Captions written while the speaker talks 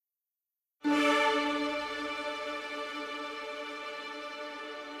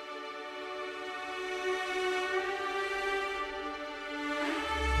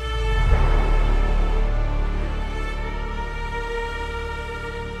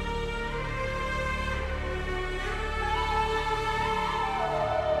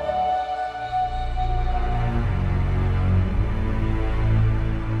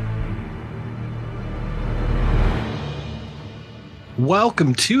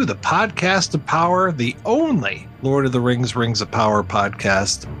Welcome to the Podcast of Power, the only Lord of the Rings Rings of Power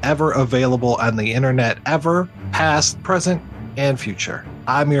podcast ever available on the internet, ever, past, present, and future.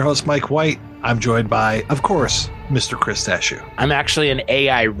 I'm your host, Mike White. I'm joined by, of course, Mr. Chris Tashu. I'm actually an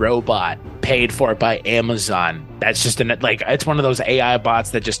AI robot paid for by Amazon. That's just it's one of those AI bots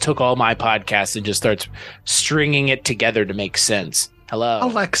that just took all my podcasts and just starts stringing it together to make sense. Hello,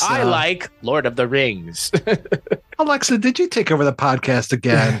 Alexa. I like Lord of the Rings. Alexa, did you take over the podcast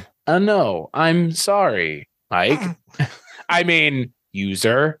again? No, I'm sorry, Mike. I mean,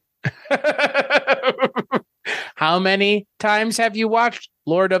 user. How many times have you watched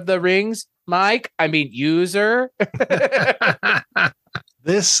Lord of the Rings, Mike? I mean, user.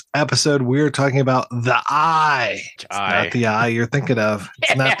 This episode, we're talking about the eye. It's not the eye you're thinking of.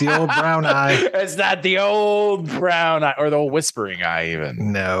 It's not the old brown eye. It's not the old brown eye or the old whispering eye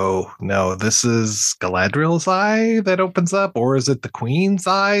even. No. This is Galadriel's eye that opens up, or is it the Queen's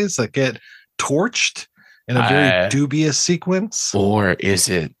eyes that get torched in a very dubious sequence? Or is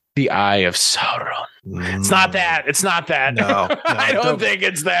it the eye of Sauron? It's not that. It's not that. No, I don't think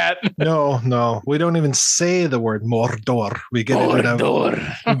it's that. No. We don't even say the word Mordor. We get it in a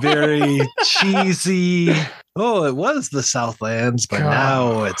very cheesy. Oh, it was the Southlands, but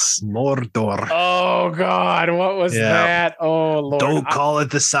now it's Mordor. Oh God, what was that? Oh Lord, don't call it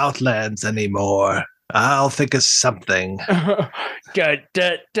the Southlands anymore. I'll think of something. That's what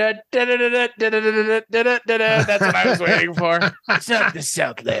I was waiting for. It's not the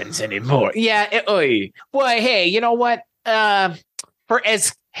Southlands anymore. Yeah. Boy, hey, you know what? For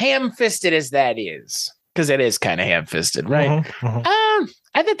as ham-fisted as that is, because it is kind of ham-fisted, right? I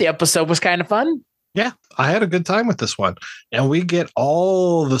think the episode was kind of fun. Yeah, I had a good time with this one. And we get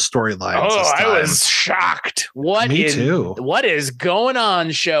all the storylines. Oh, I was shocked. Me too. What is going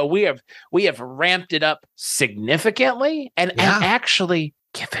on, show? We have ramped it up significantly and actually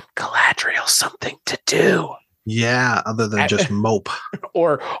given Galadriel something to do. Yeah, other than just mope.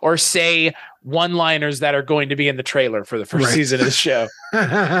 Or say one-liners that are going to be in the trailer for the first season of the show.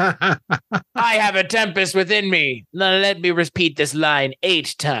 I have a tempest within me. Now let me repeat this line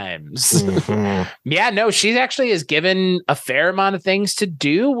 8 times. Yeah, no, she actually is given a fair amount of things to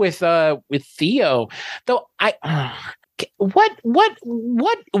do with Theo. Though what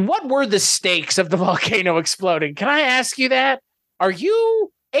were the stakes of the volcano exploding? Can I ask you that? Are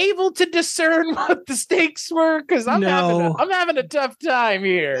you able to discern what the stakes were? Because I'm having a tough time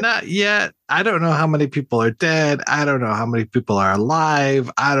here. Not yet. I don't know how many people are dead. I don't know how many people are alive.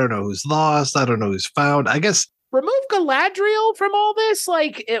 I don't know who's lost. I don't know who's found. I guess remove Galadriel from all this.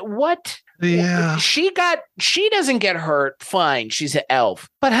 What? Yeah, she doesn't get hurt. Fine, she's an elf.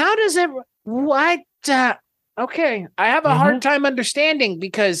 But how does it? What? Okay, I have a hard time understanding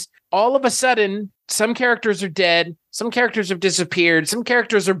because all of a sudden, some characters are dead, some characters have disappeared, some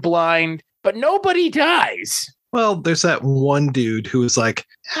characters are blind, but nobody dies. Well, there's that one dude who was like,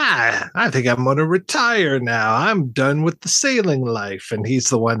 I think I'm going to retire now. I'm done with the sailing life. And he's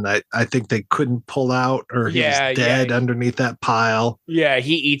the one that I think they couldn't pull out, or he's dead underneath that pile. Yeah,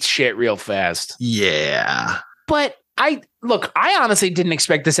 he eats shit real fast. Yeah. But I honestly didn't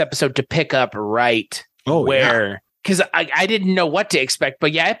expect this episode to pick up right because I didn't know what to expect,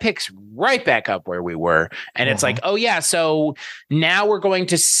 but it picks right back up where we were. And it's like, so now we're going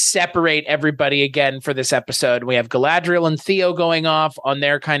to separate everybody again for this episode. We have Galadriel and Theo going off on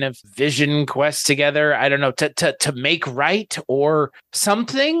their kind of vision quest together. I don't know, to make right or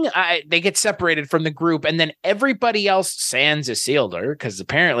something. They get separated from the group, and then everybody else sans Isildur, because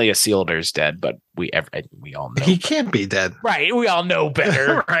apparently Isildur's dead, but we all know he can't be dead. Right. We all know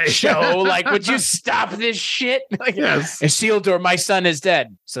better. Right. Show, would you stop this shit? Yes. Isildur, my son is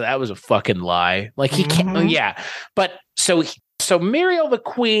dead. So that was a fucking lie. He can't. Yeah. But so Muriel the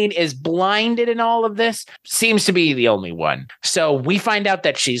Queen is blinded in all of this. Seems to be the only one. So we find out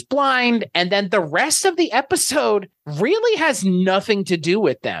that she's blind, and then the rest of the episode really has nothing to do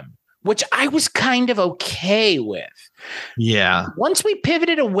with them, which I was kind of okay with. Yeah. Once we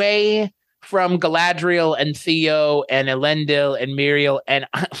pivoted away from Galadriel and Theo and Elendil and Muriel, and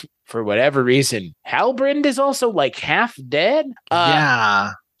for whatever reason, Halbrand is also half dead.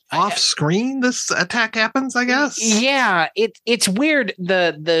 Off screen, this attack happens, I guess. Yeah, it's weird.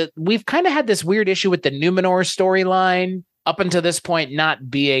 We've kind of had this weird issue with the Numenor storyline up until this point not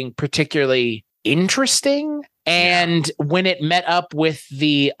being particularly interesting. And when it met up with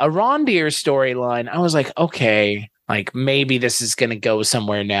the Arondir storyline, I was like, okay, maybe this is going to go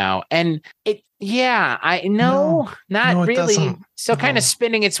somewhere now. And not really. So kind of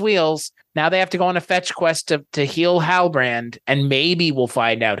spinning its wheels. Now they have to go on a fetch quest to heal Halbrand, and maybe we'll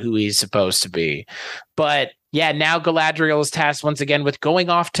find out who he's supposed to be. But Yeah, now Galadriel is tasked once again with going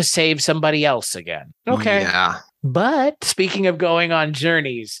off to save somebody else again. Okay. Yeah. But speaking of going on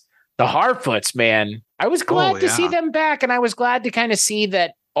journeys, the Harfoots, man, I was glad to see them back. And I was glad to kind of see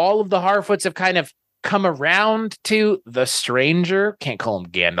that all of the Harfoots have kind of come around to the stranger. Can't call him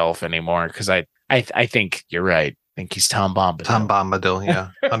Gandalf anymore because I think you're right. I think he's Tom Bombadil. Tom Bombadil, yeah,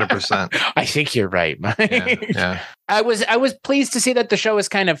 100%. I think you're right, Mike. Yeah. I was pleased to see that the show has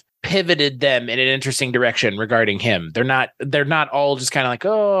kind of pivoted them in an interesting direction regarding him. They're not all just kind of like,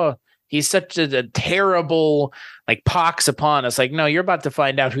 oh, he's such a terrible, like, pox upon us. Like, no, you're about to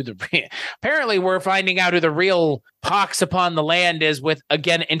find out who apparently we're finding out who the real pox upon the land is with,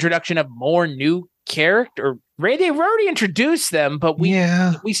 again, introduction of more new character. Ray, they've already introduced them, but we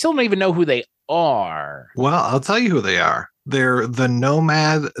still don't even know who they are. Well, I'll tell you who they are. They're the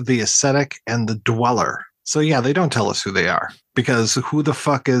nomad, the ascetic, and the dweller. So yeah, they don't tell us who they are because who the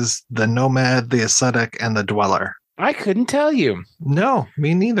fuck is the nomad, the ascetic, and the dweller? I couldn't tell you. No,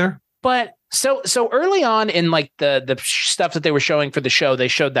 me neither. But so early on in like the stuff that they were showing for the show, they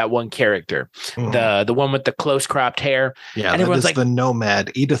showed that one character, the one with the close cropped hair. Yeah, and everyone's like, the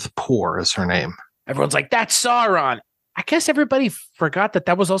nomad. Edith Poor is her name. Everyone's like, that's Sauron. I guess everybody forgot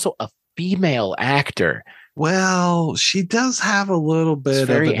that was also a female actor. Well, she does have a little bit of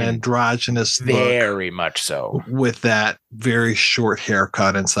an androgynous look. Very much so. With that very short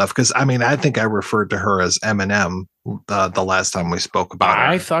haircut and stuff. Because, I mean, I think I referred to her as Eminem the last time we spoke about her.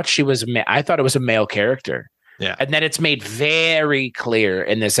 I thought it was a male character. Yeah. And then it's made very clear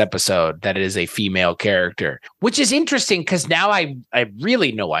in this episode that it is a female character, which is interesting because now I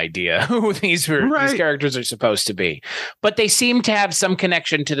really no idea who these characters are supposed to be. But they seem to have some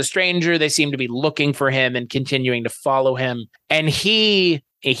connection to the stranger. They seem to be looking for him and continuing to follow him. And he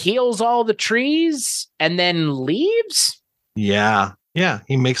heals all the trees and then leaves. Yeah. Yeah.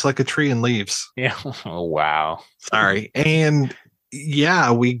 He makes like a tree and leaves. Yeah. Oh, wow. Sorry. And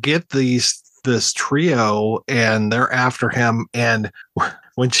yeah, we get this trio and they're after him, and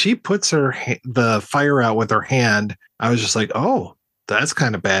when she puts the fire out with her hand, I was just like, oh, that's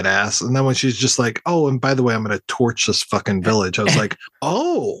kind of badass. And then when she's just like, oh, and by the way, I'm going to torch this fucking village, I was like,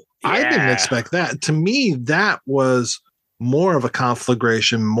 oh, yeah. I didn't expect that. To me, that was more of a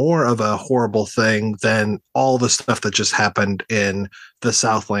conflagration, more of a horrible thing than all the stuff that just happened in the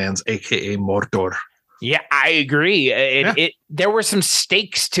Southlands, aka Mordor. Yeah, I agree. There were some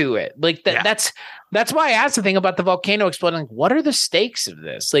stakes to it. Like that's why I asked the thing about the volcano exploding. Like, what are the stakes of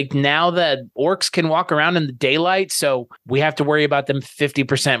this? Like, now that orcs can walk around in the daylight, so we have to worry about them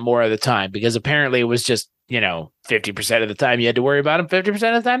 50% more of the time, because apparently it was just, 50% of the time you had to worry about them.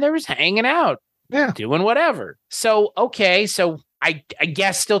 50% of the time they were just hanging out, doing whatever. So, okay, so I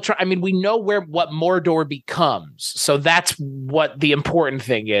guess still try. I mean, we know what Mordor becomes. So that's what the important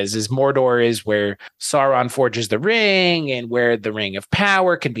thing is Mordor is where Sauron forges the ring and where the ring of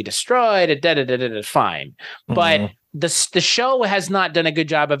power can be destroyed. Fine. Mm-hmm. But the show has not done a good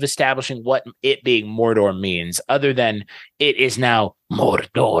job of establishing what it being Mordor means, other than it is now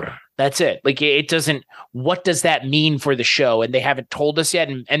Mordor. That's it. Like, it doesn't, what does that mean for the show? And they haven't told us yet.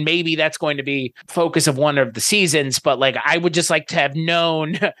 And maybe that's going to be focus of one of the seasons. But like, I would just like to have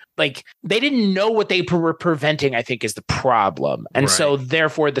known, like, they didn't know what they were preventing, I think, is the problem. And so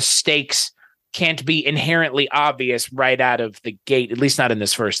therefore the stakes can't be inherently obvious right out of the gate, at least not in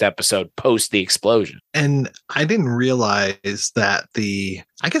this first episode post the explosion. And I didn't realize that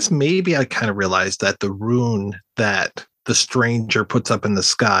I guess maybe I kind of realized that the rune that the stranger puts up in the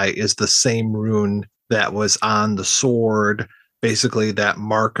sky is the same rune that was on the sword, basically that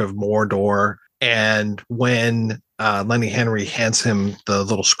mark of Mordor. And when Lenny Henry hands him the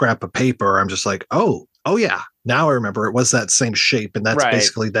little scrap of paper, I'm just like, oh yeah, now I remember it was that same shape. And that's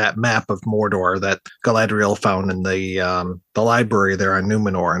basically that map of Mordor that Galadriel found in the library there on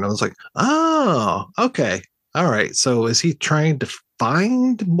Numenor. And I was like, oh, okay. All right. So is he trying to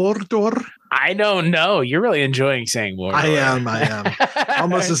find Mordor? I don't know. You're really enjoying saying Mordor. I am.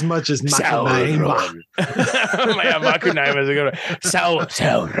 Almost as much as Makunaima. Makunaima is a good one.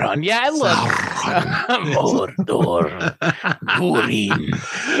 Sauron. Yeah, I love Mordor.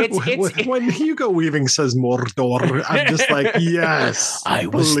 Gurin. When Hugo Weaving says Mordor, I'm just like, yes. I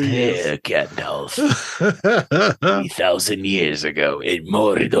was there, Gandalf. 3,000 years ago in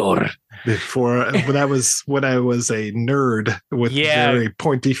Mordor. That was when I was a nerd with very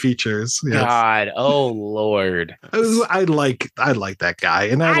pointy features. Yes. God, oh Lord! I like that guy,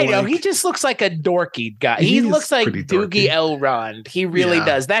 and I know he just looks like a dorky guy. He looks like Doogie Elrond. He really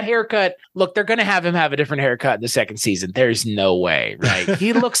does. That haircut. Look, they're going to have him have a different haircut in the second season. There's no way, right?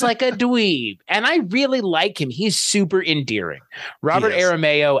 He looks like a dweeb, and I really like him. He's super endearing. Robert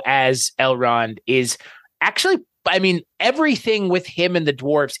Aramayo as Elrond is actually, I mean, everything with him and the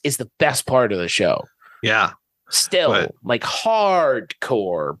dwarves is the best part of the show. Yeah. Still, like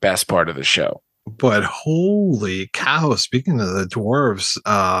hardcore best part of the show. But holy cow, speaking of the dwarves,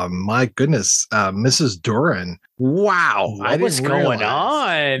 my goodness, Mrs. Duran. Wow. What was going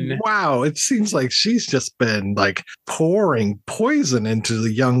on? Wow. It seems like she's just been like pouring poison into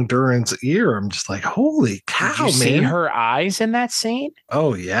the young Duran's ear. I'm just like, holy cow, Did you see her eyes in that scene?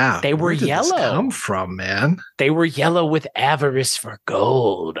 Oh, yeah. They were Where did yellow. This come from, man? They were yellow with avarice for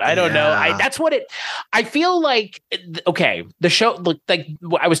gold. I don't know. I feel like, okay, the show, like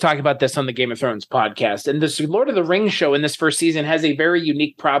I was talking about this on the Game of Thrones podcast, and this Lord of the Rings show in this first season has a very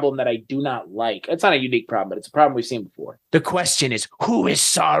unique problem that I do not like. It's not a unique problem, but it's a problem we've seen before. The question is, who is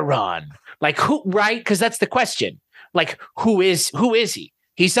Sauron? Like who, right? Because that's the question. Like, who is he?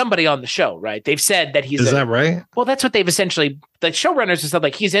 He's somebody on the show, right? They've said that Is that right? Well, that's what they've essentially, the showrunners have said,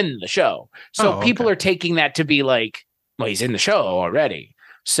 like, he's in the show. So people are taking that to be like, well, he's in the show already.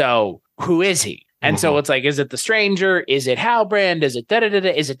 So who is he? And so it's like, is it the stranger? Is it Halbrand? Is it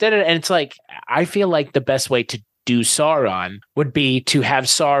da-da-da-da? Is it da-da-da? And it's like, I feel like the best way to do Sauron would be to have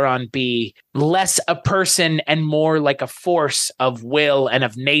Sauron be less a person and more like a force of will and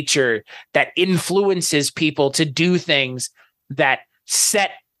of nature that influences people to do things that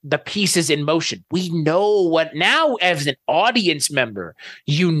set the pieces in motion. We know what now, as an audience member,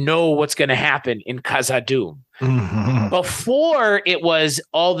 you know what's going to happen in Khazad-dûm. Before, it was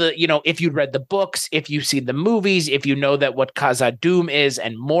all the, if you'd read the books, if you've seen the movies, if you know that what Khazad-dûm is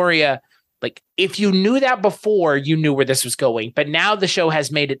and Moria, like if you knew that before, you knew where this was going. But now the show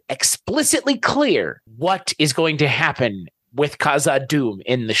has made it explicitly clear what is going to happen with Khazad-dûm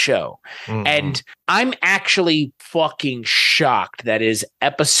in the show. And I'm actually fucking shocked that is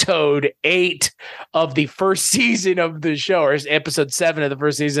episode 8 of the first season of the show, or episode 7 of the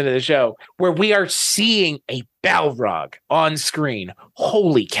first season of the show, where we are seeing a Balrog on screen.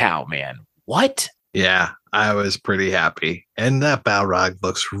 Holy cow, man. What? Yeah, I was pretty happy. And that Balrog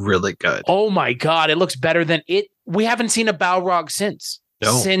looks really good. Oh my God, it looks better than it. We haven't seen a Balrog since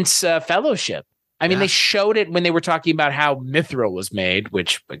Fellowship. I mean, they showed it when they were talking about how Mithril was made,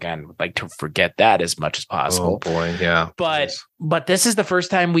 which, again, would like to forget that as much as possible. Oh, boy, yeah. But this is the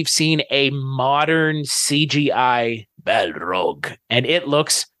first time we've seen a modern CGI Balrog, and it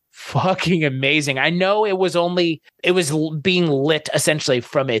looks fucking amazing. I know it was being lit essentially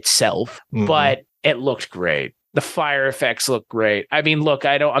from itself, but it looked great. The fire effects look great. I mean, look,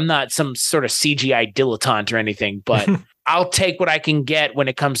 I'm not some sort of CGI dilettante or anything, but I'll take what I can get when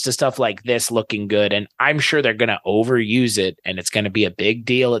it comes to stuff like this looking good. And I'm sure they're going to overuse it and it's going to be a big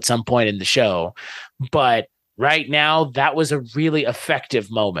deal at some point in the show. But right now, that was a really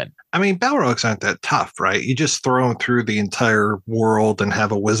effective moment. I mean, Balrogs aren't that tough, right? You just throw them through the entire world and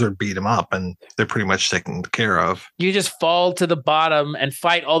have a wizard beat them up and they're pretty much taken care of. You just fall to the bottom and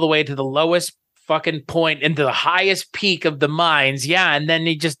fight all the way to the lowest fucking point into the highest peak of the mines. Yeah. And then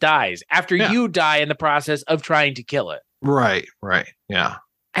he just dies after you die in the process of trying to kill it. Right. Yeah.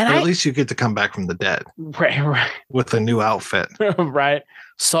 And at least you get to come back from the dead. Right. With a new outfit. Right.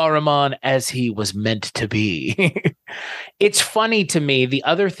 Saruman as he was meant to be. It's funny to me. The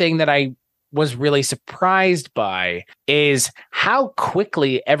other thing that I was really surprised by is how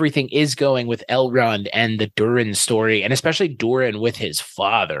quickly everything is going with Elrond and the Durin story, and especially Durin with his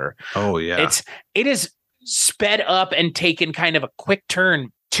father. Oh, yeah. It is sped up and taken kind of a quick turn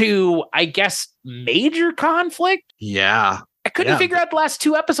to, I guess, major conflict. Yeah. I couldn't figure out the last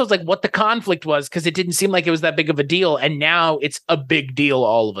 2 episodes, like what the conflict was, because it didn't seem like it was that big of a deal. And now it's a big deal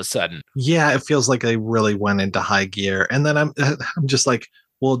all of a sudden. Yeah, it feels like they really went into high gear. And then I'm just like,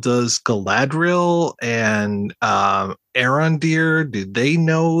 well, does Galadriel and Arondir, do they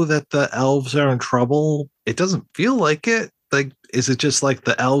know that the elves are in trouble? It doesn't feel like it. Like, is it just like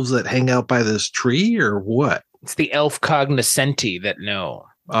the elves that hang out by this tree or what? It's the elf cognoscenti that know.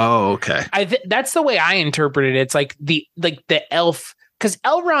 Oh, okay. That's the way I interpret it. It's like the elf, because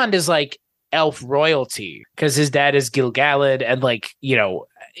Elrond is like elf royalty because his dad is Gil-galad and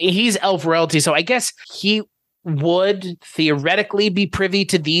he's elf royalty. So I guess he would theoretically be privy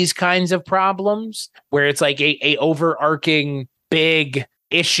to these kinds of problems where it's like a overarching big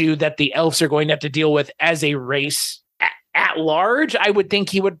issue that the elves are going to have to deal with as a race at large. I would think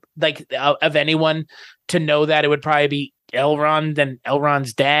he would, of anyone to know that, it would probably be Elrond and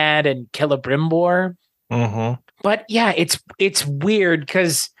Elrond's dad and Celebrimbor. But yeah, it's weird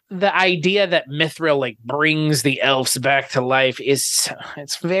because the idea that Mithril brings the elves back to life it's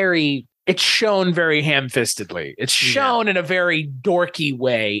very it's shown very ham-fistedly. It's shown in a very dorky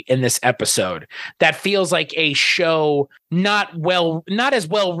way in this episode that feels like a show not as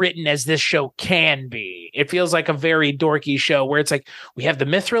well written as this show can be. It feels like a very dorky show where it's like we have the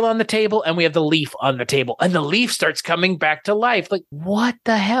mithril on the table and we have the leaf on the table, and the leaf starts coming back to life. Like, what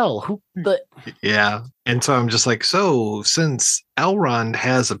the hell? Yeah. And so I'm just like, so since Elrond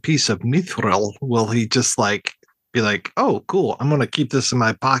has a piece of mithril, will he just like be like, oh, cool, I'm going to keep this in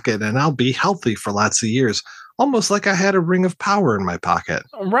my pocket and I'll be healthy for lots of years. Almost like I had a ring of power in my pocket.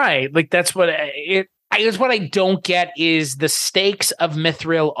 Right. Like that's what I guess what I don't get is the stakes of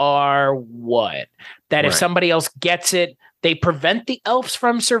mithril are what? That if somebody else gets it, they prevent the elves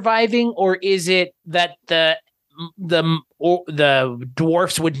from surviving, or is it that the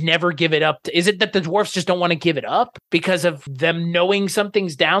dwarfs would never give it up? Is it that the dwarfs just don't want to give it up because of them knowing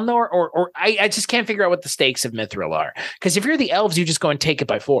something's down there? Or I just can't figure out what the stakes of mithril are. Because if you're the elves, you just go and take it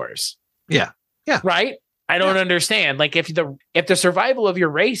by force. Yeah. Yeah. Right? I don't understand. Like if the survival of your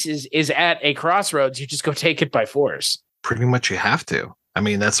race is at a crossroads, you just go take it by force. Pretty much you have to. I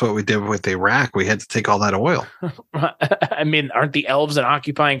mean, that's what we did with Iraq. We had to take all that oil. I mean, aren't the elves an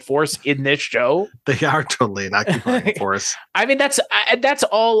occupying force in this show? They are totally an occupying force. I mean, that's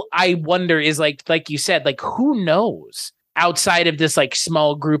all I wonder is like you said, like who knows outside of this like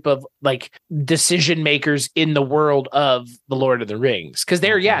small group of like decision makers in the world of the Lord of the Rings? Because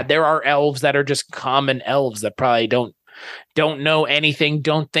there are elves that are just common elves that probably don't know anything,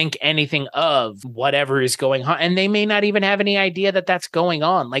 don't think anything of whatever is going on. And they may not even have any idea that that's going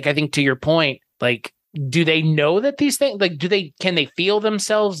on. Like, I think to your point, like, do they know that these things, like, can they feel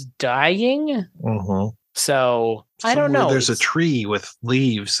themselves dying? Mm-hmm. So I don't know. There's a tree with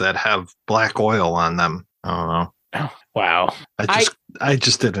leaves that have black oil on them. I don't know. Oh, wow. I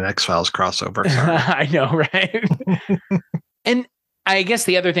just did an X-Files crossover. Sorry. I know, right? And I guess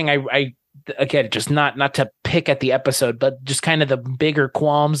the other thing I again, just not to pick at the episode, but just kind of the bigger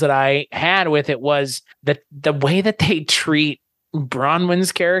qualms that I had with it was that the way that they treat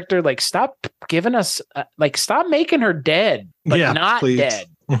Bronwyn's character, like stop giving us, like stop making her dead, but not please. Dead.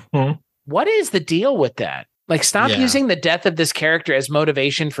 Mm-hmm. What is the deal with that? Like stop using the death of this character as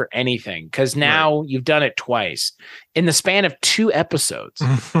motivation for anything, because now you've done it twice in the span of 2 episodes.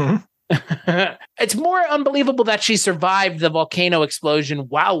 Mm-hmm. It's more unbelievable that she survived the volcano explosion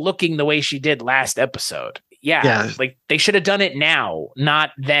while looking the way she did last episode. Yeah. Like they should have done it now,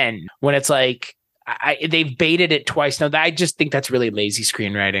 not then, when it's like they've baited it twice. Now, I just think that's really lazy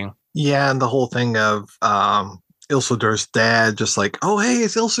screenwriting. Yeah, and the whole thing of Isildur's dad just like, oh, hey,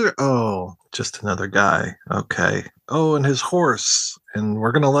 it's Isildur. Oh, just another guy. Okay. Oh, and his horse. And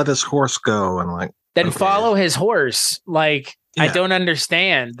we're going to let his horse go. And like, then follow his horse. Like, I don't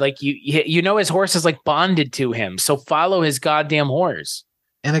understand. Like you know his horse is like bonded to him, so follow his goddamn horse.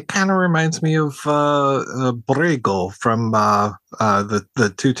 And it kind of reminds me of Borrego from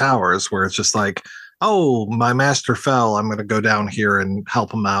the Two Towers, where it's just like, oh, my master fell. I'm going to go down here and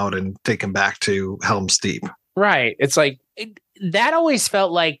help him out and take him back to Helm's Deep. Right. It's like that always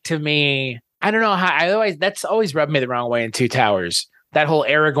felt like to me. I don't know how. That's always rubbed me the wrong way in Two Towers. That whole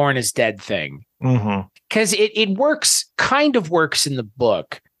Aragorn is dead thing. Mm-hmm. Because it kind of works in the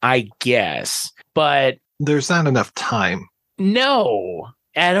book, I guess, but there's not enough time. No,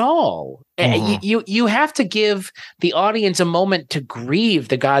 at all. Mm-hmm. You have to give the audience a moment to grieve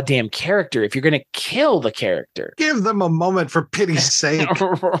the goddamn character if you're going to kill the character. Give them a moment, for pity's sake.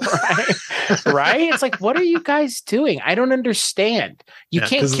 Right? It's like, what are you guys doing? I don't understand. You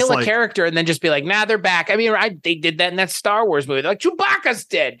can't kill a character and then just be like, nah, they're back. I mean, they did that in that Star Wars movie. They're like, Chewbacca's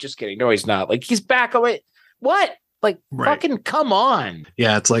dead. Just kidding. No, he's not. Like, he's back away. What? Like, fucking come on.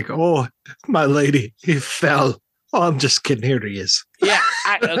 Yeah, it's like, oh, my lady, he fell. Oh, I'm just kidding. Here he is. Yeah,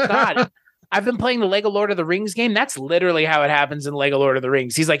 God. I've been playing the Lego Lord of the Rings game. That's literally how it happens in Lego Lord of the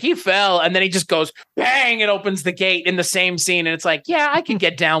Rings. He's like, he fell, and then he just goes, bang, and opens the gate in the same scene. And it's like, yeah, I can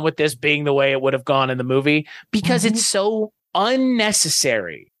get down with this being the way it would have gone in the movie because it's so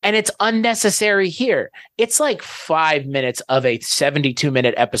unnecessary. And it's unnecessary here. It's like 5 minutes of a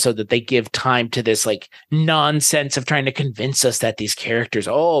 72-minute episode that they give time to this like nonsense of trying to convince us that these characters,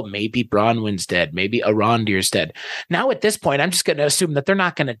 oh, maybe Bronwyn's dead, maybe Arondir's dead. Now at this point, I'm just going to assume that they're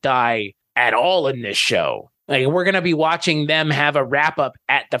not going to die at all in this show. Like we're going to be watching them have a wrap up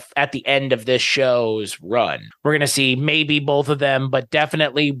at the end of this show's run. We're going to see maybe both of them, but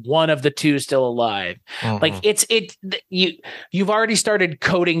definitely one of the two still alive. Mm-hmm. Like you've already started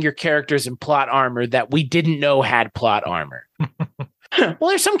coding your characters in plot armor that we didn't know had plot armor. Well,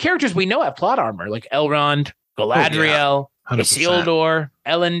 there's some characters we know have plot armor, like Elrond, Galadriel, Isildur,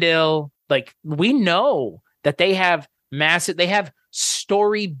 Elendil. Like we know that they have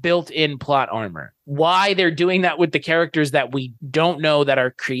story built-in plot armor. Why they're doing that with the characters that we don't know that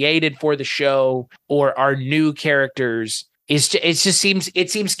are created for the show or are new characters it seems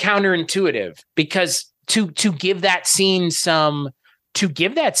counterintuitive, because to give that scene some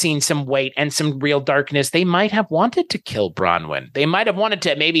weight and some real darkness, they might have wanted to kill Bronwyn. They might have wanted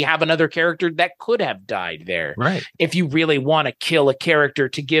to maybe have another character that could have died there. Right. If you really want to kill a character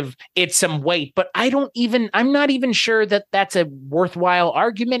to give it some weight. But I'm not even sure that that's a worthwhile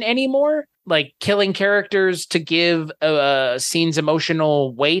argument anymore. Like, killing characters to give scenes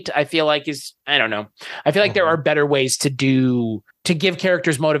emotional weight, I feel like I don't know. I feel like there are better ways to give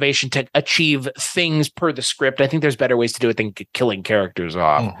characters motivation to achieve things per the script. I think there's better ways to do it than killing characters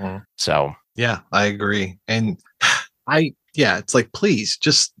off. So yeah, I agree. And it's like, please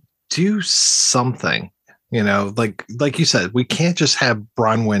just do something. You know, like you said, we can't just have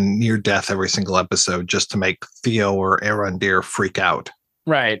Bronwyn near death every single episode just to make Theo or Arondir freak out.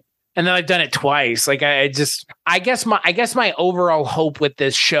 Right. And then I've done it twice. Like, I guess my overall hope with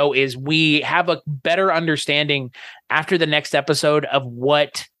this show is we have a better understanding after the next episode of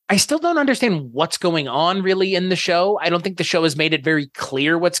what I still don't understand what's going on really in the show. I don't think the show has made it very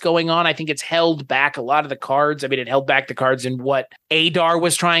clear what's going on. I think it's held back a lot of the cards. I mean, it held back the cards in what Adar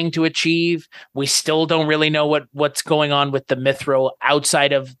was trying to achieve. We still don't really know what's going on with the Mithril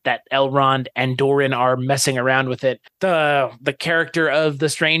outside of that Elrond and Doran are messing around with it. The character of the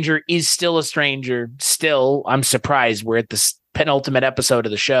stranger is still a stranger. Still, I'm surprised we're at the penultimate episode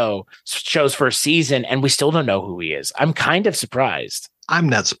of the show's first season, and we still don't know who he is. I'm kind of surprised. I'm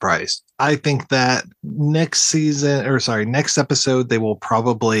not surprised. I think that next episode, they will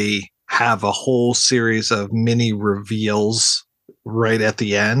probably have a whole series of mini reveals right at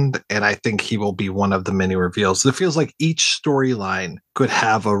the end. And I think he will be one of the mini reveals. It feels like each storyline could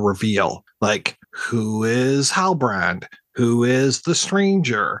have a reveal, like who is Halbrand? Who is the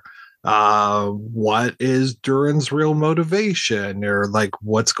stranger? What is Durin's real motivation, or like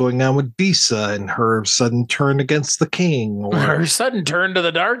what's going on with Disa and her sudden turn against the king, or her sudden turn to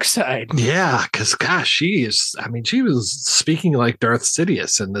the dark side. Yeah, because gosh, she was speaking like Darth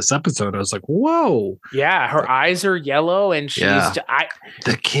Sidious in this episode. I was like, whoa. Yeah, her eyes are yellow, and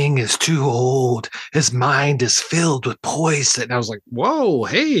the king is too old. His mind is filled with poison. And I was like, whoa,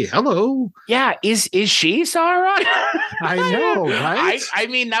 hey, hello. Yeah, is she Sauron? I know, right? I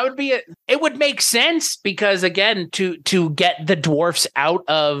mean, that would be it would make sense, because again, to get the dwarfs out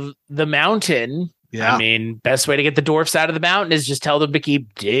of the mountain. Yeah. I mean, best way to get the dwarfs out of the mountain is just tell them to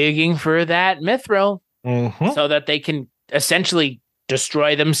keep digging for that mithril, so that they can essentially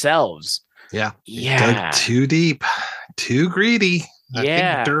destroy themselves. Yeah. Dug too deep, too greedy. I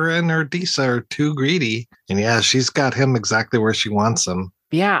think Durin or Disa are too greedy. And she's got him exactly where she wants him.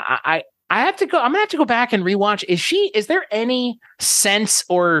 Yeah, I'm gonna have to go back and rewatch. Is there any sense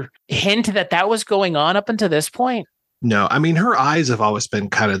or hint that was going on up until this point? No, I mean, her eyes have always been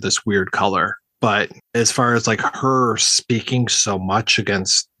kind of this weird color, but as far as like her speaking so much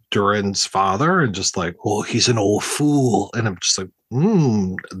against Durin's father and just like, well, he's an old fool. And I'm just like,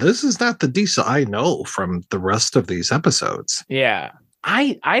 this is not the Disa I know from the rest of these episodes. Yeah.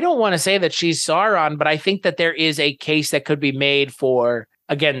 I don't want to say that she's Sauron, but I think that there is a case that could be made for,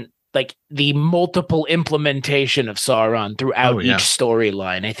 again, like the multiple implementation of Sauron throughout each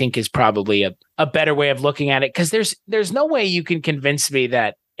storyline, I think is probably a better way of looking at it. Because there's no way you can convince me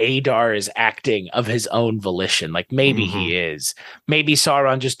that Adar is acting of his own volition. Like maybe he is. Maybe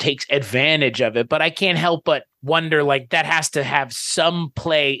Sauron just takes advantage of it. But I can't help but wonder, like, that has to have some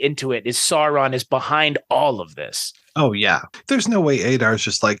play into it. Is Sauron is behind all of this? Oh, yeah. There's no way Adar's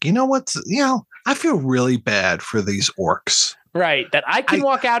just like, you know what? I feel really bad for these orcs. Right, that I can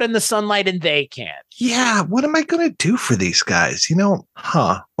walk out in the sunlight and they can't. Yeah, what am I going to do for these guys?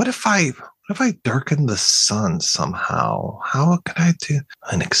 What if I darken the sun somehow? How can I do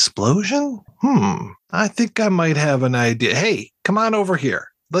an explosion? I think I might have an idea. Hey, come on over here.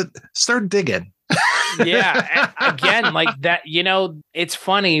 Let's start digging. Yeah, again, like that, it's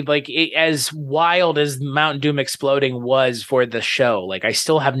funny, like as wild as Mount Doom exploding was for the show, like I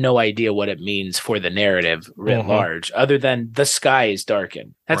still have no idea what it means for the narrative writ large, other than the sky is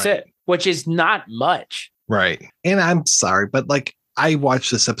darkened. That's it, which is not much. Right. And I'm sorry, but like I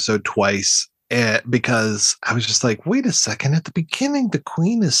watched this episode twice because I was just like, wait a second, at the beginning, the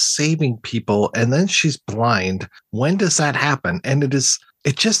queen is saving people and then she's blind. When does that happen? And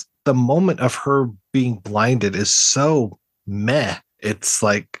the moment of her being blinded is so meh. It's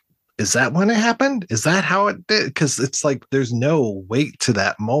like, is that when it happened? Is that how it did? Because it's like, there's no weight to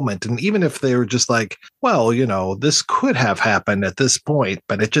that moment. And even if they were just like, well, this could have happened at this point,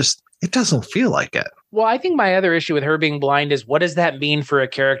 but it doesn't feel like it. Well, I think my other issue with her being blind is what does that mean for a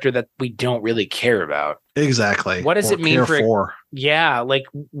character that we don't really care about? Exactly. What does it mean for? Yeah, like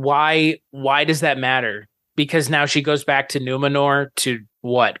why does that matter? Because now she goes back to Numenor to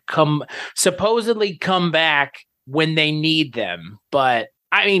what? Supposedly come back when they need them. But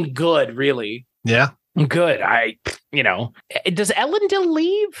I mean, good, really. Yeah. Good. Does Elendil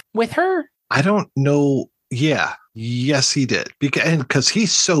leave with her? I don't know. Yeah. Yes, he did. Because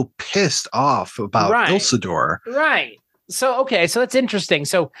he's so pissed off about Isildur. Right. So, okay. So that's interesting.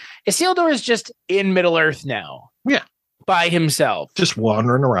 So Isildur is just in Middle Earth now. Yeah. By himself. Just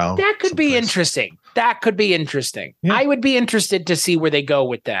wandering around. That could be interesting. Yeah. I would be interested to see where they go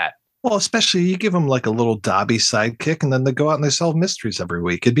with that. Well, especially you give him like a little Dobby sidekick and then they go out and they solve mysteries every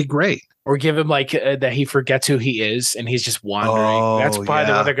week. It'd be great. Or give him like that he forgets who he is and he's just wandering. That's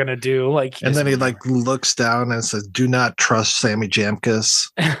probably what they're going to do. And then he like looks down and says, "Do not trust Sammy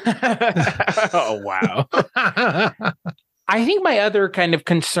Jamkus." Oh, wow. I think my other kind of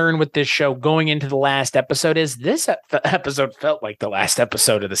concern with this show going into the last episode is this episode felt like the last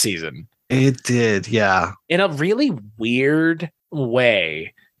episode of the season. It did, yeah. In a really weird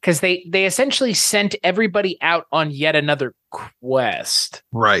way. Because they essentially sent everybody out on yet another quest.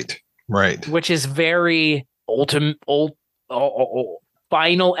 Right. Which is very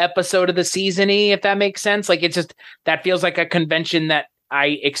final episode of the season-y, if that makes sense. Like, it's just, that feels like a convention that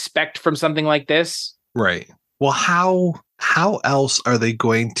I expect from something like this. Right. Well, how else are they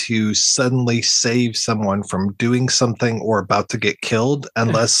going to suddenly save someone from doing something or about to get killed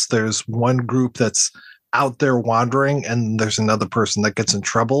unless there's one group that's out there wandering and there's another person that gets in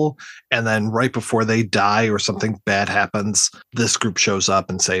trouble, and then right before they die or something bad happens, this group shows up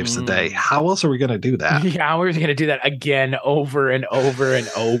and saves the day? How else are we going to do that? Yeah, we're going to do that again over and over and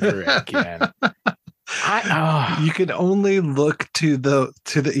over again. You can only look to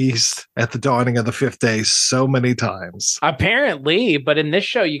the east at the dawning of the fifth day so many times. Apparently, but in this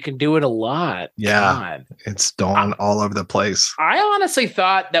show, you can do it a lot. Yeah, God. It's dawn all over the place. I honestly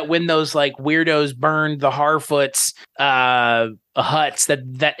thought that when those like weirdos burned the Harfoots huts,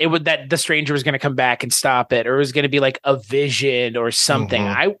 that the stranger was going to come back and stop it, or it was going to be like a vision or something.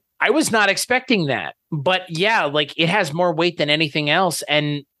 Mm-hmm. I was not expecting that, but yeah, like it has more weight than anything else,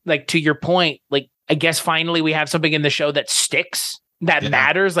 and like to your point, like. I guess finally we have something in the show that sticks, that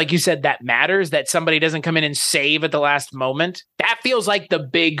matters. Like you said, that matters, that somebody doesn't come in and save at the last moment. That feels like the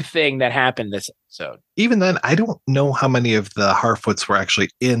big thing that happened this episode. Even then, I don't know how many of the Harfoots were actually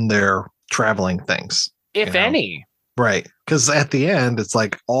in their traveling things. If any. Right. Because at the end, it's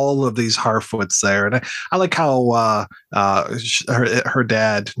like all of these Harfoots there. And I like how her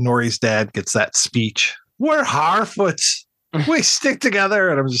dad, Nori's dad, gets that speech. We're Harfoots. We stick together.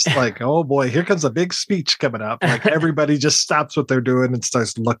 And I'm just like, oh boy, here comes a big speech coming up. Like everybody just stops what they're doing and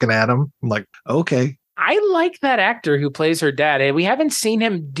starts looking at him. I'm like, okay. I like that actor who plays her dad. We haven't seen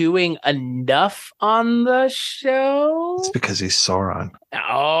him doing enough on the show. It's because he's Sauron.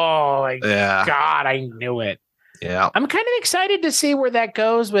 Oh, God, I knew it. Yeah. I'm kind of excited to see where that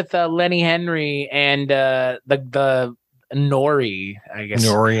goes with Lenny Henry and the Nori, I guess.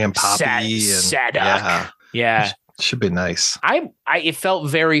 Nori and Poppy. Sadok. Yeah. Should be nice. It felt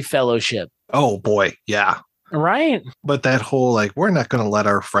very Fellowship. Oh boy, yeah. Right. But that whole like, we're not going to let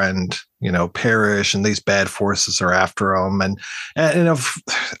our friend, perish, and these bad forces are after him, and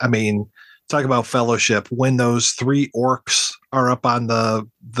I mean, talk about Fellowship when those three orcs are up on the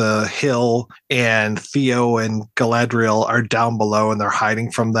hill and Theo and Galadriel are down below and they're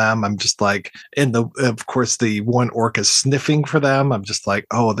hiding from them. I'm just like, of course the one orc is sniffing for them. I'm just like,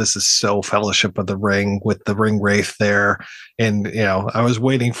 oh, this is so Fellowship of the Ring with the ring wraith there. And, I was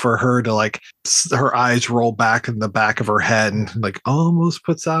waiting for her to like, her eyes roll back in the back of her head and like almost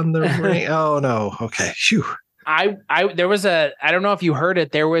puts on the ring. Oh no. Okay. Phew. There was I don't know if you heard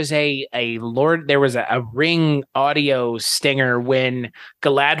it. There was a ring audio stinger when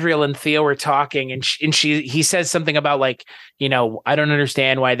Galadriel and Theo were talking, and he says something about like, I don't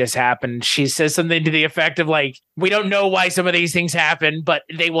understand why this happened. She says something to the effect of like, we don't know why some of these things happen, but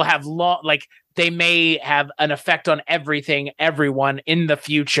they will have they may have an effect on everyone in the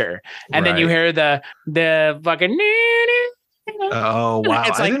future. And then you hear the fucking. Oh wow!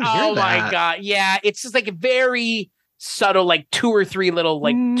 It's like, oh my God, yeah. It's just like very subtle, like two or three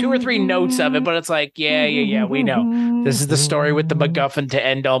notes of it, but it's like, yeah. We know this is the story with the MacGuffin to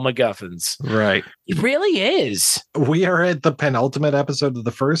end all MacGuffins, right? It really is. We are at the penultimate episode of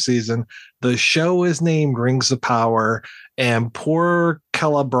the first season. The show is named Rings of Power, and poor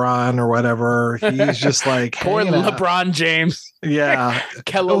Celebron or whatever, he's just like poor LeBron James. Yeah.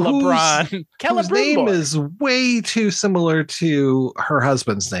 LeBron. Whose name is way too similar to her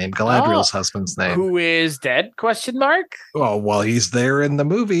husband's name, Galadriel's husband's name. Who is dead? Question mark? Oh, well, he's there in the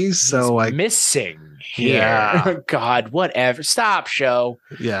movies, so he's missing here. Yeah. God, whatever. Stop, show.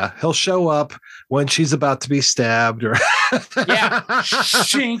 Yeah, he'll show up when she's about to be stabbed. Or yeah,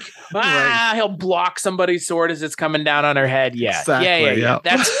 shink. Right. He'll block somebody's sword as it's coming down on her head. Yeah, exactly, yeah.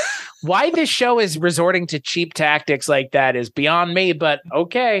 That's why this show is resorting to cheap tactics like that is beyond me. But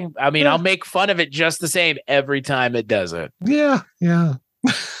okay, I mean, I'll make fun of it just the same every time it does it. Yeah.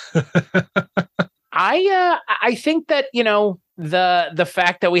 I think that, you know, the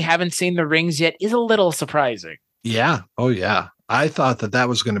fact that we haven't seen the rings yet is a little surprising. Yeah. Oh, yeah. I thought that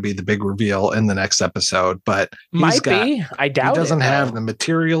was going to be the big reveal in the next episode, but might be. I doubt he doesn't it, have the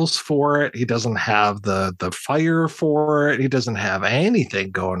materials for it. He doesn't have the fire for it. He doesn't have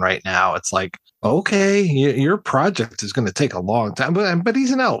anything going right now. It's like, okay, your project is going to take a long time, but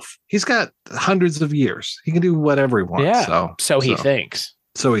he's an elf. He's got hundreds of years. He can do whatever he wants. Yeah. So he thinks.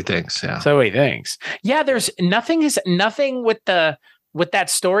 So he thinks. Yeah. So he thinks. Yeah. There's nothing with that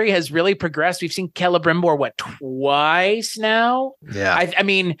story has really progressed. We've seen Celebrimbor, twice now? Yeah. I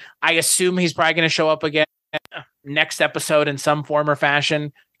mean, I assume he's probably going to show up again next episode in some form or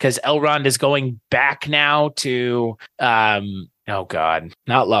fashion because Elrond is going back now to, oh God,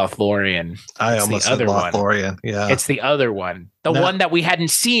 not Lothlorien. I almost said Lothlorien. Yeah. It's the other one. The one that we hadn't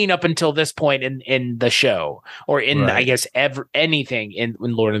seen up until this point in the show or in, I guess, anything in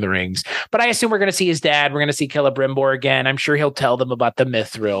Lord of the Rings. But I assume we're going to see his dad. We're going to see Celebrimbor again. I'm sure he'll tell them about the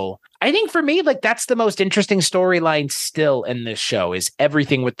Mithril. I think for me, like, that's the most interesting storyline still in this show is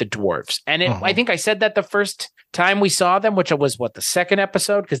everything with the dwarves. And I think I said that the first time we saw them, which was the second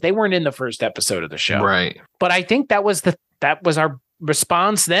episode, because they weren't in the first episode of the show. Right. But I think that was our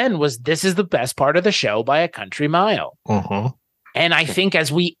response then was this is the best part of the show by a country mile. And I think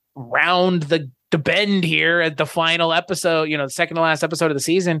as we round the bend here at the final episode, you know, the second to last episode of the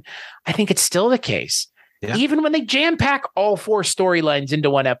season, I think it's still the case. Yeah. Even when they jam pack all four storylines into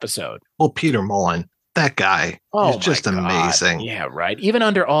one episode. Well, Peter Mullen, that guy is just amazing. Yeah, right. Even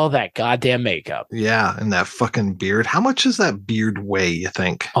under all that goddamn makeup. Yeah, and that fucking beard. How much does that beard weigh, you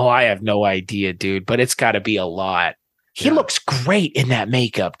think? Oh, I have no idea, dude, but it's got to be a lot. He looks great in that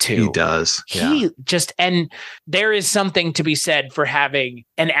makeup too. He does. And there is something to be said for having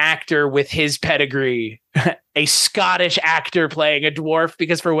an actor with his pedigree, a Scottish actor playing a dwarf,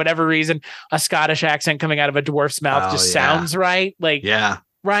 because for whatever reason, a Scottish accent coming out of a dwarf's mouth sounds right. Like,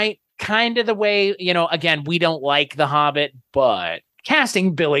 right. Kind of the way, you know, again, we don't like The Hobbit, but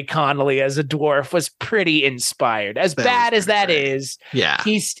casting Billy Connolly as a dwarf was pretty inspired. As bad as that is,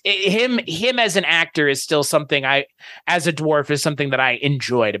 he's him as an actor is still something as a dwarf is something that I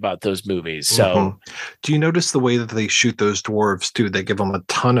enjoyed about those movies. So, do you notice the way that they shoot those dwarves too? They give them a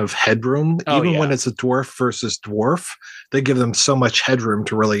ton of headroom, even when it's a dwarf versus dwarf. They give them so much headroom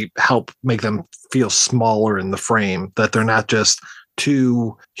to really help make them feel smaller in the frame, that they're not just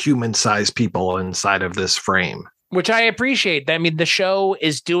two human-sized people inside of this frame. Which I appreciate. I mean, the show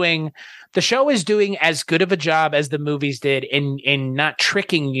is doing as good of a job as the movies did in not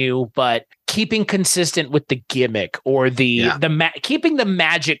tricking you, but keeping consistent with the gimmick or keeping the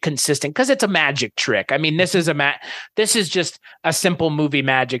magic consistent, because it's a magic trick. I mean, this is just a simple movie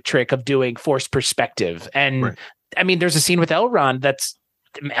magic trick of doing forced perspective. And I mean, there's a scene with Elrond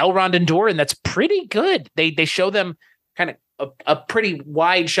and Doran that's pretty good. They show them kind of a pretty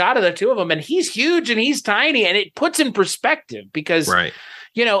wide shot of the two of them, and he's huge and he's tiny, and it puts in perspective because,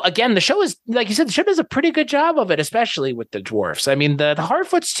 you know, again, the show is, like you said, the show does a pretty good job of it, especially with the dwarfs. I mean, the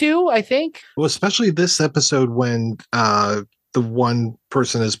Harfoots too, I think. Well, especially this episode when the one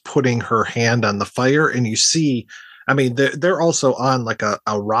person is putting her hand on the fire, and you see, I mean, they're also on like a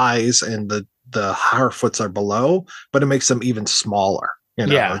rise, and the Harfoots are below, but it makes them even smaller. You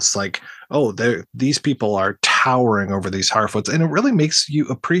know, it's like, oh, these people are towering over these Harfoots. And it really makes you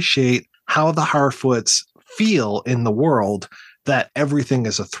appreciate how the Harfoots feel in the world, that everything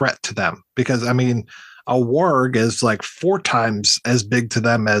is a threat to them. Because, I mean, a warg is like 4 times as big to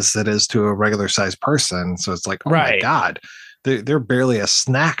them as it is to a regular sized person. So it's like, oh my God, they're barely a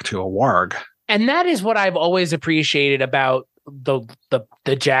snack to a warg. And that is what I've always appreciated about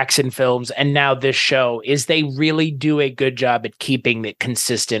the Jackson films and now this show is they really do a good job at keeping it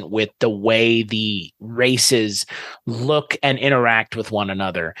consistent with the way the races look and interact with one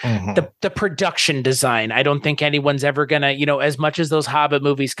another. Mm-hmm. The production design, I don't think anyone's ever gonna, as much as those Hobbit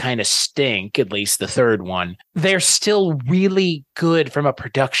movies kind of stink, at least the third one, they're still really good from a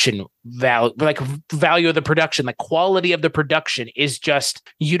production value of the production. The quality of the production is just,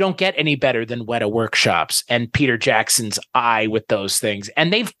 you don't get any better than Weta Workshops and Peter Jackson's eye with those things.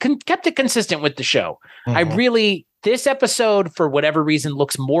 And they've kept it consistent with the show. Mm-hmm. This episode, for whatever reason,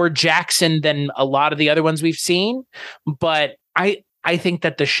 looks more Jackson than a lot of the other ones we've seen. But I think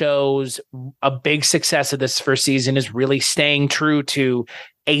that the show's a big success of this first season is really staying true to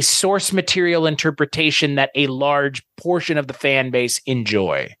a source material interpretation that a large portion of the fan base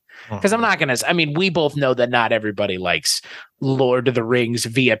enjoy. Because we both know that not everybody likes Lord of the Rings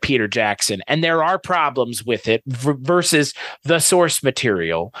via Peter Jackson, and there are problems with it versus the source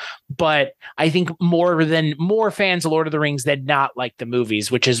material. But I think more fans of Lord of the Rings than not like the movies,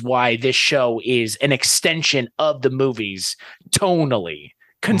 which is why this show is an extension of the movies tonally.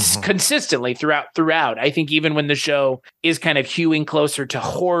 Consistently throughout. I think even when the show is kind of hewing closer to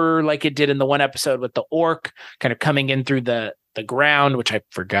horror, like it did in the one episode with the orc kind of coming in through the ground, which I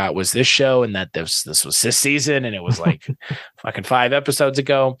forgot was this show, and that this was this season, and it was like fucking 5 episodes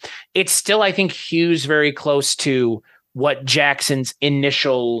ago. It's still, I think, hews very close to what Jackson's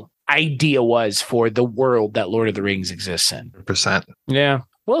initial idea was for the world that Lord of the Rings exists in. 100%. Yeah.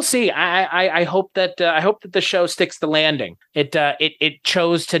 We'll see. I hope that the show sticks the landing. It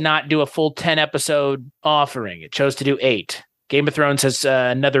chose to not do a full 10 episode offering. It chose to do 8. Game of Thrones has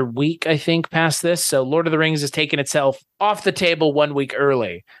another week, I think, past this. So Lord of the Rings has taken itself off the table 1 week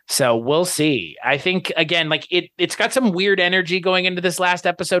early. So we'll see. I think, again, like it's got some weird energy going into this last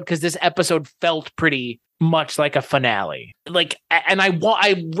episode because this episode felt pretty much like a finale. Like, and I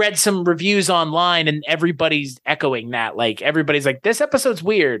read some reviews online and everybody's echoing that. Like, everybody's like, this episode's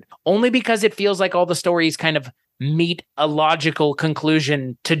weird only because it feels like all the stories kind of meet a logical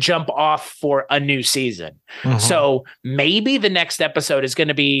conclusion to jump off for a new season. Mm-hmm. So maybe the next episode is going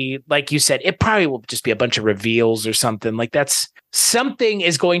to be, like you said, it probably will just be a bunch of reveals or something. Like something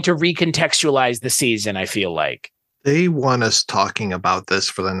is going to recontextualize the season. I feel like they want us talking about this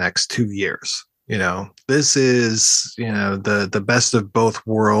for the next 2 years. This is, the best of both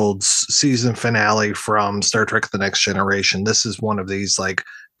worlds season finale from Star Trek: The Next Generation. This is one of these, like,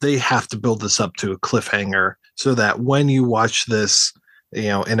 they have to build this up to a cliffhanger so that when you watch this,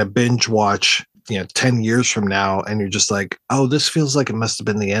 in a binge watch, 10 years from now, and you're just like, oh, this feels like it must have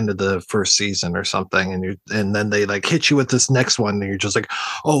been the end of the first season or something. And then they like hit you with this next one and you're just like,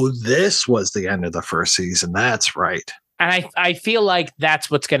 oh, this was the end of the first season. That's right. And I feel like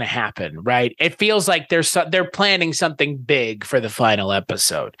that's what's going to happen, right? It feels like they're planning something big for the final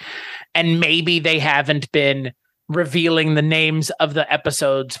episode. And maybe they haven't been revealing the names of the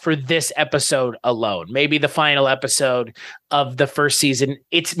episodes for this episode alone. Maybe the final episode of the first season,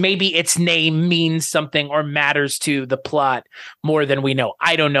 maybe its name means something or matters to the plot more than we know.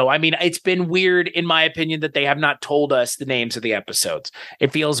 I don't know. I mean, it's been weird, in my opinion, that they have not told us the names of the episodes.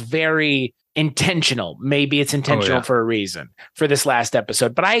 It feels very intentional. Maybe it's intentional for a reason for this last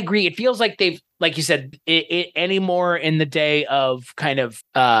episode. But I agree. It feels like they've, like you said, anymore in the day of kind of,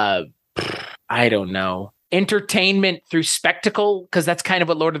 I don't know, entertainment through spectacle, because that's kind of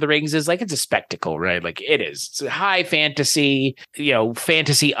what Lord of the Rings is. Like, it's a spectacle, right? Like, it is. It's a high fantasy,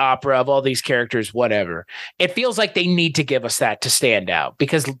 fantasy opera of all these characters, whatever. It feels like they need to give us that to stand out,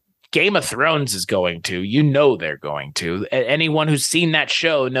 because Game of Thrones is going to, they're going to. Anyone who's seen that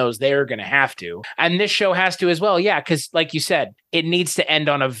show knows they're going to have to. And this show has to as well. Yeah, because like you said, it needs to end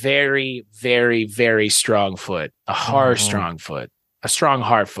on a very, very, very strong foot. A hard, strong foot. A strong,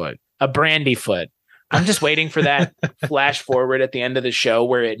 hard foot. A brandy foot. I'm just waiting for that flash forward at the end of the show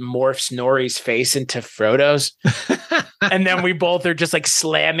where it morphs Nori's face into Frodo's. And then we both are just like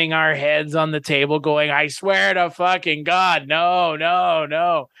slamming our heads on the table going, I swear to fucking God,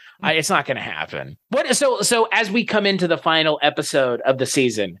 no. It's not going to happen. So as we come into the final episode of the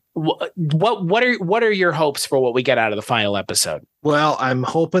season, what are your hopes for what we get out of the final episode? Well, I'm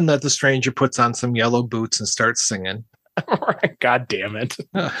hoping that the stranger puts on some yellow boots and starts singing. God damn it.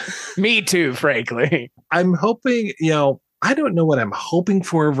 Me too, frankly. I'm hoping, I don't know what I'm hoping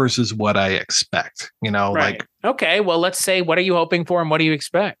for versus what I expect, right. Like, okay, well, let's say, what are you hoping for and what do you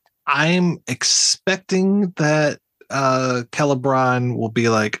expect? I'm expecting that Celeborn will be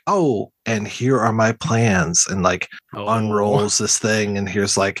like, oh, and here are my plans, and like unrolls this thing, and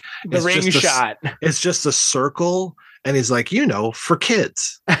here's like the ring shot. It's just a circle, and he's like, for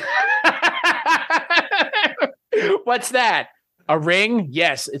kids. What's that? A ring?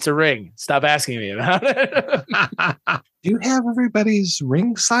 Yes, it's a ring. Stop asking me about it. Do you have everybody's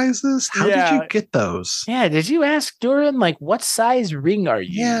ring sizes? How did you get those? Yeah, did you ask Durin, like, what size ring are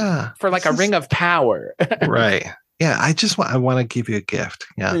you? Yeah. For like a ring of power. Right. Yeah, I want to give you a gift.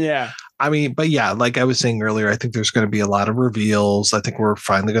 Yeah. Yeah. I mean, but yeah, like I was saying earlier, I think there's going to be a lot of reveals. I think we're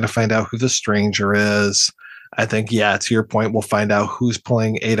finally going to find out who the stranger is. I think, yeah, to your point, we'll find out who's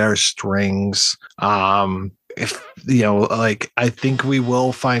pulling Adar's strings. If like I think we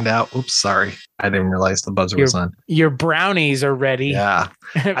will find out. Oops, sorry, I didn't realize the buzzer was on. Your brownies are ready. Yeah,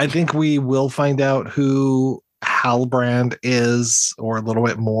 I think we will find out who Halbrand is, or a little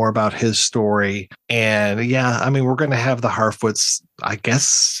bit more about his story. And yeah, I mean, we're going to have the Harfoots, I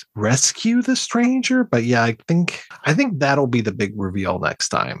guess, rescue the stranger. But yeah, I think that'll be the big reveal next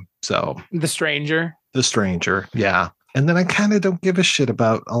time. So the stranger, yeah. And then I kind of don't give a shit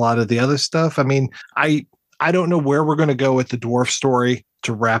about a lot of the other stuff. I mean, I don't know where we're going to go with the dwarf story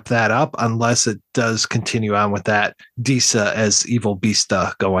to wrap that up, unless it does continue on with that Disa as evil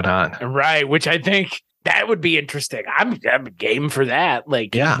Beasta going on. Right, which I think that would be interesting. I'm game for that.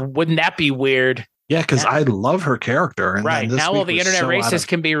 Like, yeah. Wouldn't that be weird? Yeah, because I love her character. And right. Now all the internet racists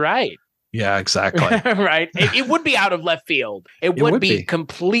can be right. Yeah, exactly. Right. It would be out of left field. It would be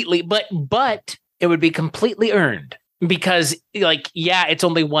completely, but it would be completely earned. Because, like, yeah, it's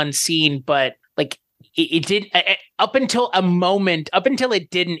only one scene, but like it did up until it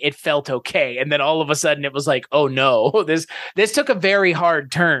didn't, it felt okay. And then all of a sudden it was like, oh no, this took a very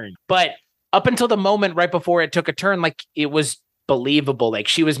hard turn. But up until the moment right before it took a turn, like, it was believable. Like,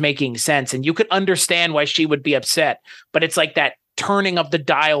 she was making sense and you could understand why she would be upset. But it's like that turning of the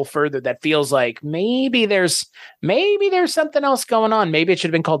dial further that feels like maybe there's something else going on. Maybe it should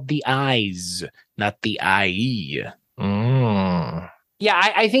have been called The Eyes, not The IE.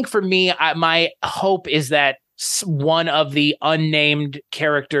 Yeah, I think for me, my hope is that one of the unnamed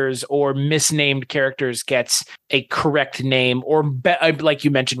characters or misnamed characters gets a correct name, or like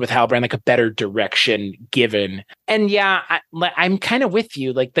you mentioned with Halbrand, like a better direction given. And yeah, I'm kind of with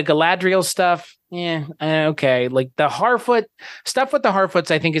you. Like the Galadriel stuff, okay. Like the Harfoot stuff with the Harfoots,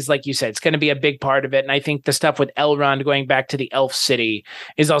 I think is, like you said, it's going to be a big part of it. And I think the stuff with Elrond going back to the Elf City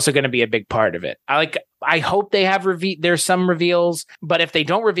is also going to be a big part of it. I hope they have there's some reveals, but if they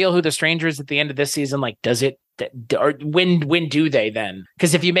don't reveal who the stranger is at the end of this season, like, does it? Or when do they then?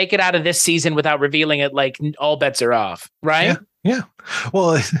 Because if you make it out of this season without revealing it, like, all bets are off, right? Yeah.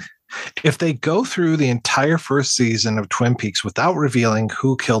 Well, if they go through the entire first season of Twin Peaks without revealing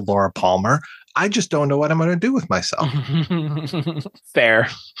who killed Laura Palmer, I just don't know what I'm going to do with myself. Fair.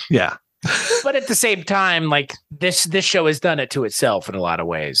 Yeah. But at the same time, like, this show has done it to itself in a lot of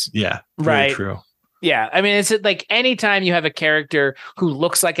ways. Yeah. Right. True. Yeah, I mean, it's like anytime you have a character who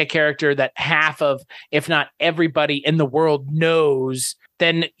looks like a character that half of, if not everybody in the world knows,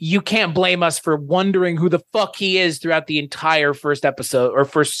 then you can't blame us for wondering who the fuck he is throughout the entire first episode or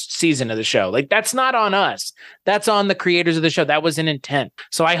first season of the show. Like, that's not on us. That's on the creators of the show. That was an intent.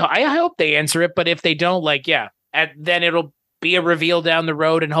 So I hope they answer it. But if they don't, like, then it'll be a reveal down the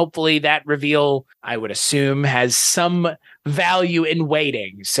road. And hopefully that reveal, I would assume, has some value in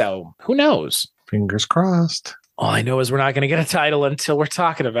waiting. So who knows? Fingers crossed. All I know is we're not going to get a title until we're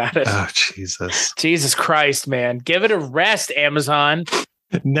talking about it. Oh, Jesus. Jesus Christ, man. Give it a rest, Amazon.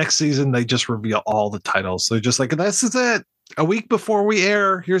 Next season, they just reveal all the titles. So just like, this is it. A week before we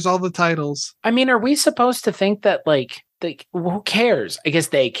air, here's all the titles. I mean, are we supposed to think that, like, who cares? I guess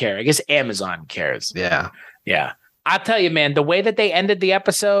they care. I guess Amazon cares. Yeah. Yeah. I'll tell you, man, the way that they ended the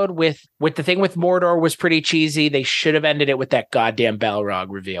episode with the thing with Mordor was pretty cheesy. They should have ended it with that goddamn Balrog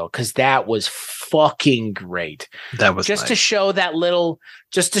reveal, because that was fucking great. That was just nice. to show the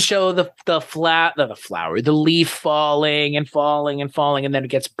leaf falling and falling and falling, and then it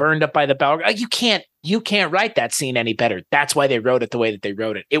gets burned up by the Balrog. You can't write that scene any better. That's why they wrote it the way that they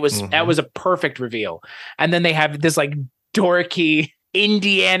wrote it. That was a perfect reveal. And then they have this, like, dorky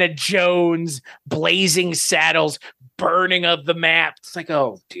Indiana Jones blazing saddles, burning of the map. It's like,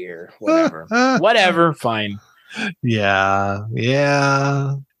 oh dear, whatever, fine. Yeah.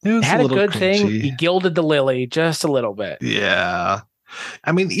 It had a good cringy. thing. He gilded the lily just a little bit. Yeah.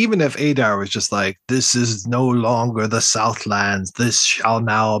 I mean, even if Adar was just like, this is no longer the Southlands, this shall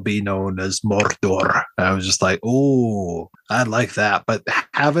now be known as Mordor. I was just like, oh, I like that. But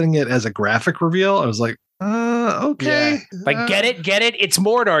having it as a graphic reveal, I was like, okay. Yeah. Like, get it? It's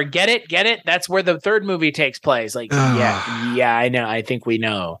Mordor. Get it? That's where the third movie takes place. Like, yeah, I know. I think we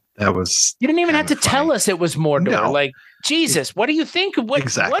know. That was. You didn't even have to tell us it was Mordor. No. Like, Jesus, what do you think? What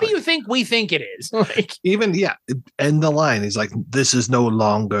do you think we think it is? Like, even, end the line. He's like, this is no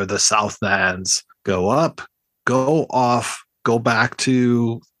longer the Southlands. Go up, go back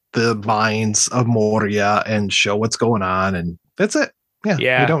to the mines of Moria and show what's going on, and that's it.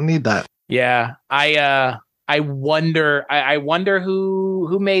 Yeah. We don't need that. Yeah. I wonder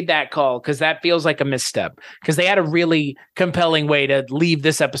who made that call, because that feels like a misstep, because they had a really compelling way to leave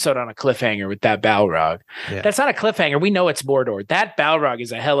this episode on a cliffhanger with that Balrog. Yeah. That's not a cliffhanger. We know it's Mordor. That Balrog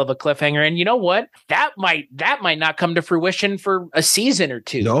is a hell of a cliffhanger. And you know what? That might not come to fruition for a season or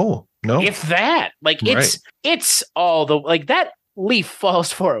two. No. If that, like, it's all the, like, that leaf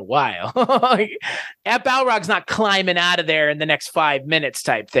falls for a while. That Balrog's not climbing out of there in the next 5 minutes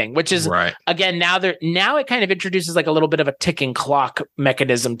type thing, which is again, now it kind of introduces like a little bit of a ticking clock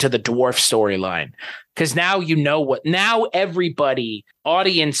mechanism to the dwarf storyline, because now now everybody,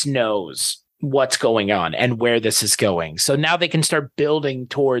 audience, knows what's going on and where this is going. So now they can start building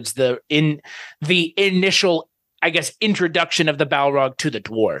towards the initial, I guess, introduction of the Balrog to the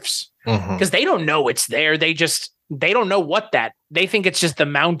dwarfs, because they don't know it's there. They don't know what that. They think it's just the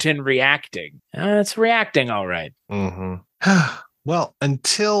mountain reacting. It's reacting all right. Well,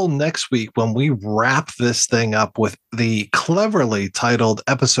 until next week, when we wrap this thing up with the cleverly titled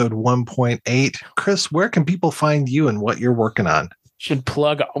episode 1.8, Chris, where can people find you and what you're working on?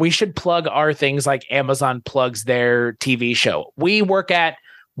 We should plug our things like Amazon plugs their TV show. We work at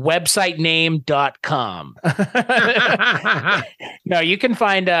websitename.com. No, you can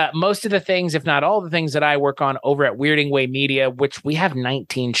find most of the things, if not all the things that I work on, over at Weirding Way Media, which we have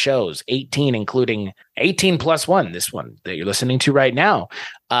 19 shows, 18 including 18 plus one, this one that you're listening to right now.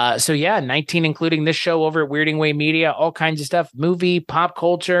 19 including this show over at Weirding Way Media, all kinds of stuff, movie, pop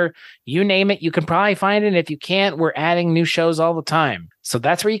culture, you name it, you can probably find it. And if you can't, we're adding new shows all the time. So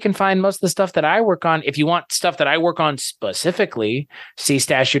that's where you can find most of the stuff that I work on. If you want stuff that I work on specifically,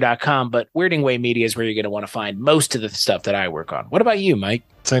 cstashu.com, but Weirding Way Media is where you're going to want to find most of the stuff that I work on. What about you, Mike?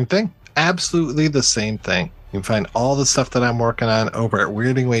 Same thing. Absolutely the same thing. You can find all the stuff that I'm working on over at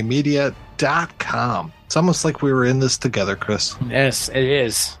weirdingwaymedia.com. It's almost like we were in this together, Chris. Yes, it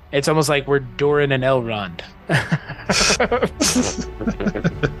is. It's almost like we're Doran and Elrond.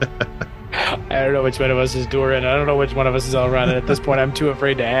 I don't know which one of us is Doran. I don't know which one of us is Elrond. And at this point, I'm too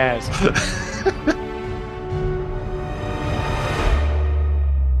afraid to ask.